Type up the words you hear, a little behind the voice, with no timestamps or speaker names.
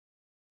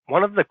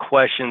One of the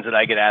questions that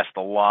I get asked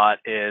a lot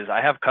is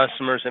I have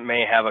customers that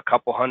may have a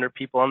couple hundred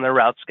people on their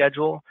route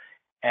schedule,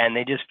 and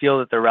they just feel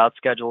that their route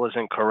schedule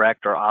isn't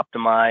correct or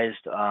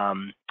optimized,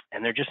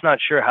 and they're just not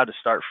sure how to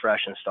start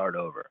fresh and start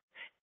over.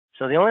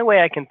 So the only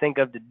way I can think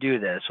of to do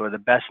this, or the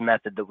best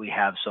method that we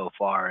have so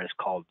far, is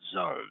called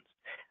zones.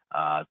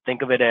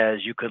 Think of it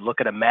as you could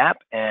look at a map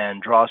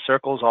and draw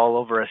circles all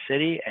over a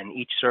city, and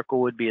each circle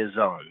would be a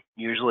zone,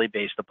 usually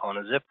based upon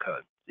a zip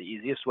code. The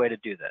easiest way to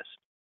do this.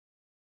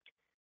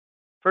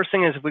 First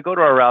thing is if we go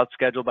to our route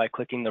schedule by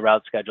clicking the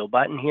route schedule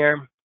button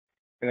here,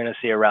 you're going to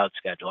see a route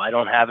schedule. I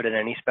don't have it in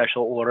any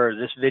special order.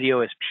 This video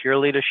is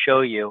purely to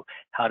show you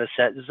how to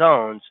set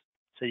zones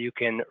so you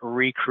can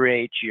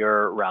recreate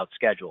your route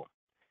schedule.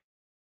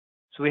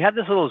 So we have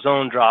this little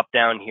zone drop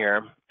down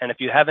here, and if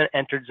you haven't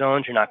entered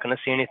zones, you're not going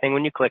to see anything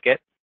when you click it.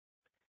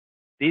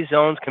 These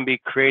zones can be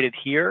created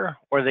here,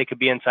 or they could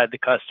be inside the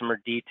customer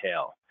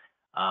detail.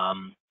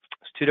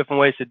 There's two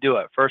different ways to do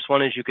it. First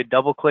one is you could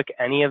double click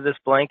any of this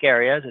blank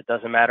areas. It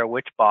doesn't matter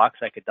which box,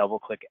 I could double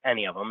click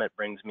any of them. It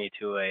brings me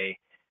to a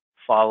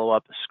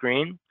follow-up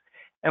screen.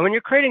 And when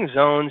you're creating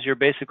zones, you're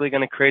basically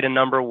going to create a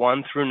number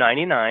 1 through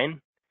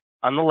 99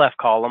 on the left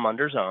column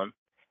under zone,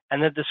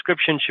 and the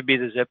description should be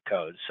the zip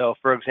code. So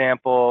for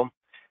example,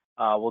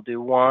 we'll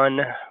do 1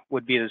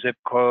 would be the zip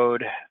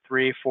code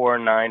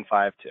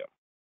 34952.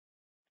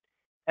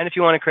 And if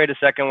you want to create a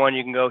second one,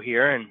 you can go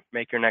here and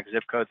make your next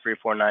zip code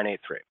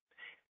 34983.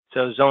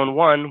 So zone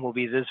 1 will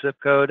be this zip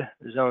code,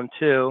 zone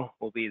 2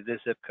 will be this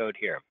zip code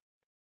here.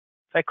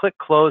 If I click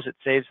close, it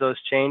saves those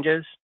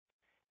changes.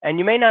 And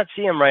you may not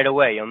see them right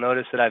away. You'll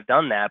notice that I've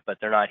done that, but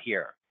they're not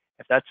here.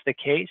 If that's the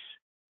case,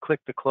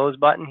 click the close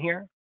button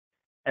here,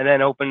 and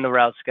then open the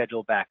route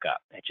schedule back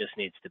up. It just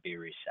needs to be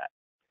reset.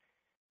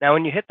 Now,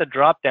 when you hit the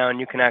drop down,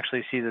 you can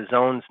actually see the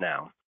zones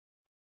now.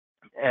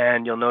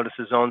 And you'll notice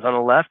the zones on the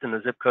left and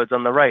the zip codes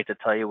on the right to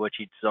tell you what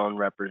each zone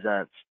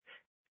represents.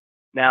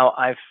 Now,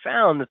 I've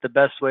found that the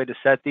best way to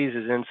set these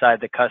is inside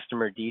the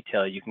customer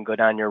detail. You can go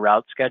down your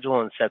route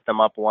schedule and set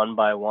them up one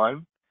by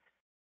one.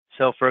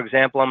 So for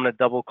example, I'm going to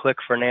double click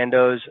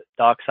Fernando's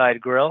Dockside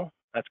Grill.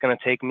 That's going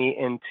to take me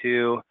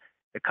into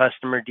the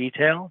customer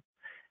detail.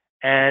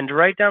 And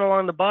right down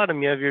along the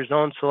bottom, you have your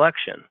zone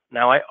selection.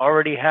 Now, I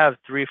already have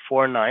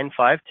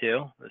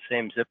 34952, the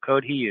same zip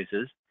code he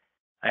uses.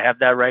 I have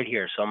that right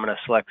here, so I'm going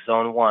to select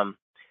zone 1.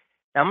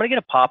 Now I'm going to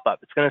get a pop-up.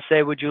 It's going to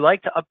say, would you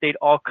like to update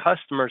all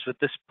customers with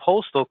this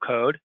postal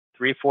code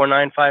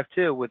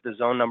 34952 with the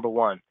zone number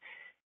 1?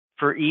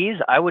 For ease,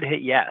 I would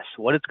hit yes.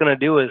 What it's going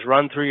to do is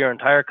run through your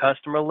entire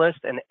customer list,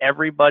 and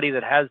everybody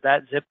that has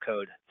that zip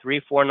code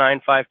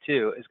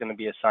 34952 is going to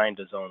be assigned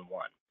to zone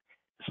 1.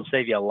 This will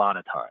save you a lot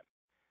of time.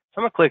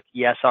 So I'm going to click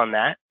yes on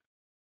that.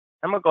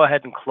 I'm going to go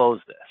ahead and close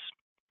this.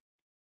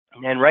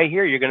 And right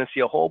here, you're going to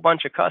see a whole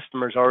bunch of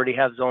customers already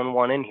have zone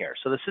 1 in here.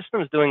 So the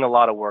system is doing a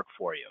lot of work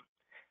for you.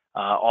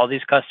 All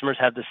these customers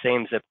have the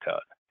same zip code.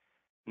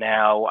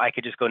 Now, I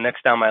could just go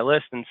next down my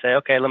list and say,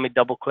 okay, let me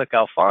double click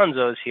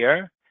Alfonso's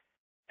here,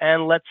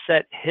 and let's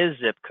set his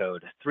zip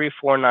code,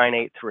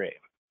 34983,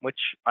 which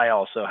I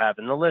also have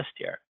in the list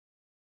here.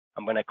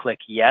 I'm going to click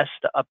yes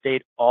to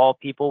update all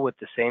people with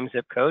the same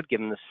zip code, give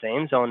them the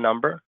same zone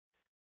number,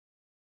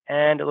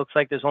 and it looks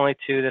like there's only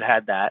 2 that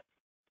had that.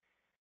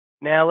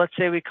 Now, let's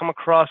say we come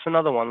across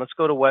another one. Let's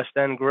go to West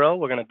End Grill.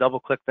 We're going to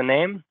double click the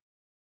name.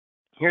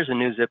 Here's a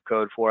new zip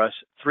code for us,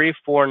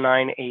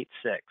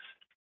 34986.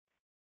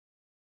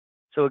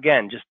 So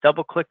again, just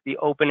double click the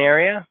open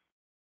area,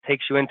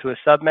 takes you into a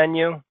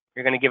submenu.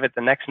 You're going to give it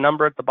the next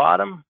number at the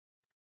bottom.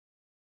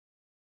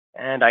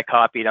 And I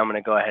copied, I'm going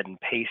to go ahead and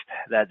paste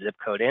that zip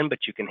code in,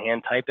 but you can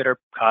hand type it or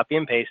copy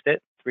and paste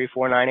it,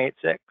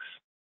 34986.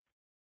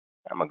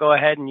 I'm going to go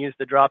ahead and use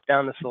the drop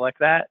down to select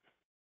that.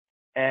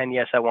 And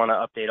yes, I want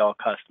to update all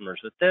customers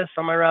with this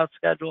on my route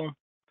schedule.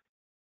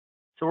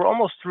 So we're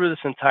almost through this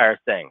entire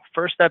thing.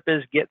 First step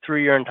is get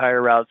through your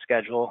entire route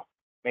schedule.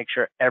 Make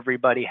sure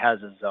everybody has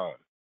a zone.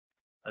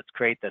 Let's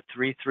create the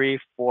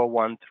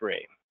 33413.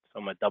 So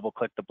I'm going to double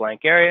click the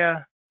blank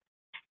area,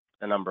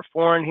 the number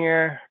 4 in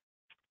here,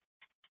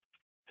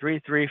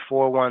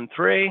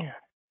 33413,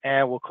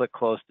 and we'll click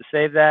close to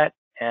save that.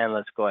 And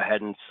let's go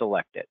ahead and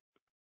select it.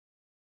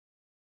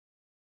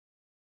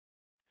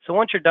 So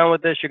once you're done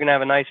with this, you're going to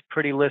have a nice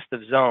pretty list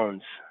of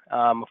zones.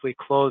 If we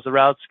close the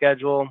route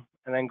schedule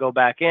and then go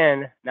back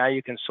in, now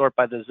you can sort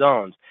by the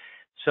zones.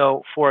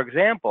 So for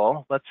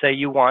example, let's say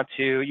you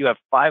have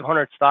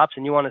 500 stops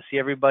and you want to see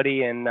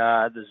everybody in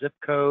the zip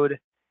code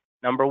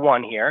number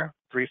 1 here,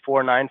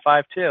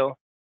 34952.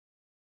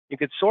 You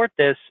could sort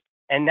this,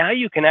 and now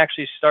you can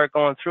actually start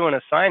going through and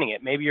assigning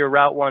it. Maybe your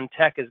Route 1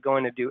 tech is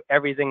going to do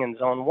everything in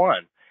zone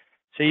 1.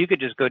 So you could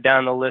just go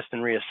down the list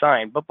and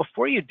reassign. But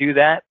before you do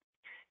that,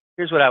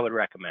 here's what I would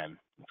recommend.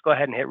 Let's go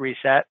ahead and hit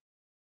reset.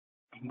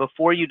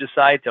 Before you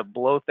decide to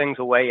blow things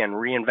away and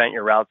reinvent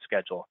your route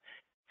schedule,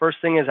 first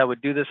thing is I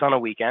would do this on a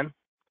weekend.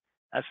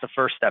 That's the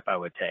first step I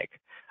would take.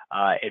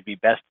 It'd be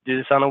best to do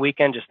this on a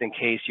weekend just in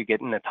case you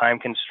get into time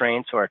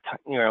constraints, or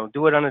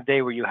do it on a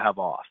day where you have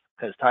off,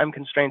 because time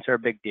constraints are a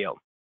big deal.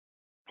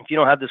 If you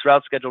don't have this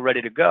route schedule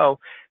ready to go,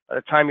 by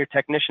the time your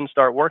technicians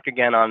start work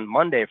again on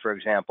Monday, for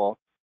example,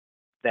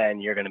 then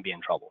you're going to be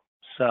in trouble.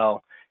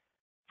 So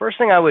first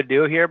thing I would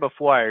do here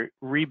before I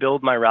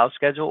rebuild my route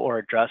schedule or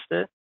adjust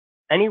it,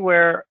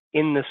 anywhere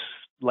in this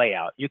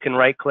layout, you can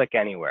right click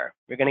anywhere.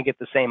 You're going to get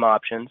the same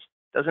options.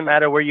 Doesn't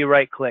matter where you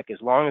right click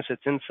as long as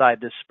it's inside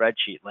this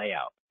spreadsheet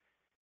layout.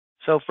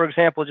 So for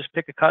example, just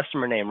pick a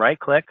customer name, right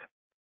click.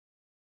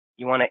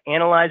 You want to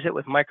analyze it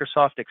with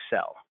Microsoft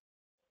Excel.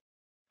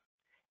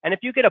 And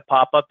if you get a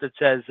pop-up that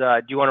says,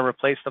 do you want to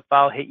replace the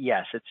file? Hit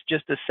yes. It's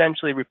just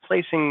essentially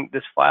replacing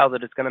this file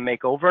that it's going to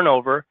make over and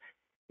over.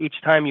 Each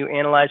time you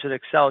analyze with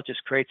Excel, it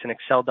just creates an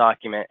Excel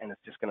document and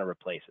it's just going to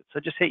replace it. So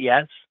just hit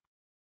yes.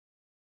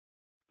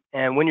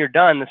 And when you're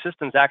done, the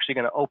system's actually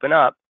going to open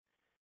up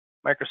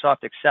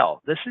Microsoft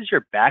Excel. This is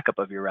your backup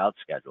of your route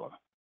schedule.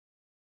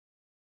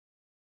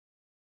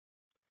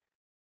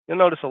 You'll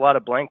notice a lot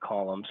of blank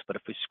columns, but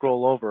if we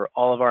scroll over,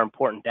 all of our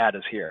important data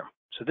is here.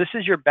 So this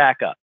is your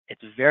backup.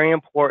 It's very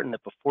important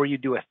that before you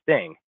do a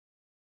thing,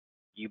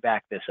 you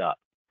back this up.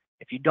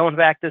 If you don't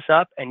back this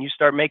up and you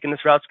start making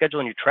this route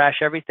schedule and you trash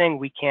everything,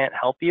 we can't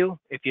help you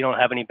if you don't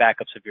have any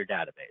backups of your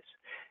database.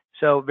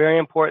 So very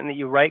important that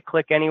you right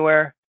click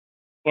anywhere,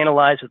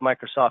 analyze with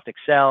Microsoft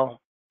Excel,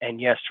 and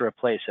yes to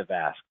replace if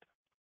asked.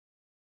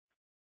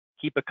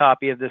 Keep a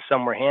copy of this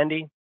somewhere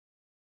handy.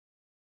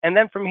 And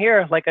then from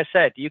here, like I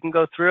said, you can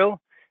go through,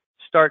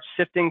 start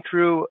sifting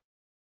through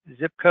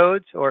zip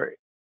codes or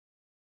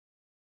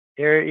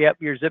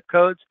your zip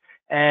codes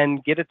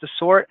and get it to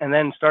sort and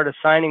then start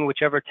assigning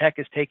whichever tech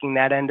is taking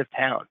that end of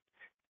town.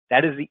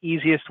 That is the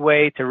easiest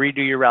way to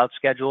redo your route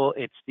schedule.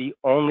 It's the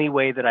only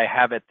way that I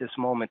have at this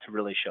moment to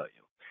really show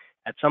you.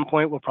 At some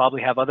point, we'll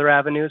probably have other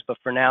avenues, but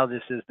for now,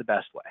 this is the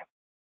best way.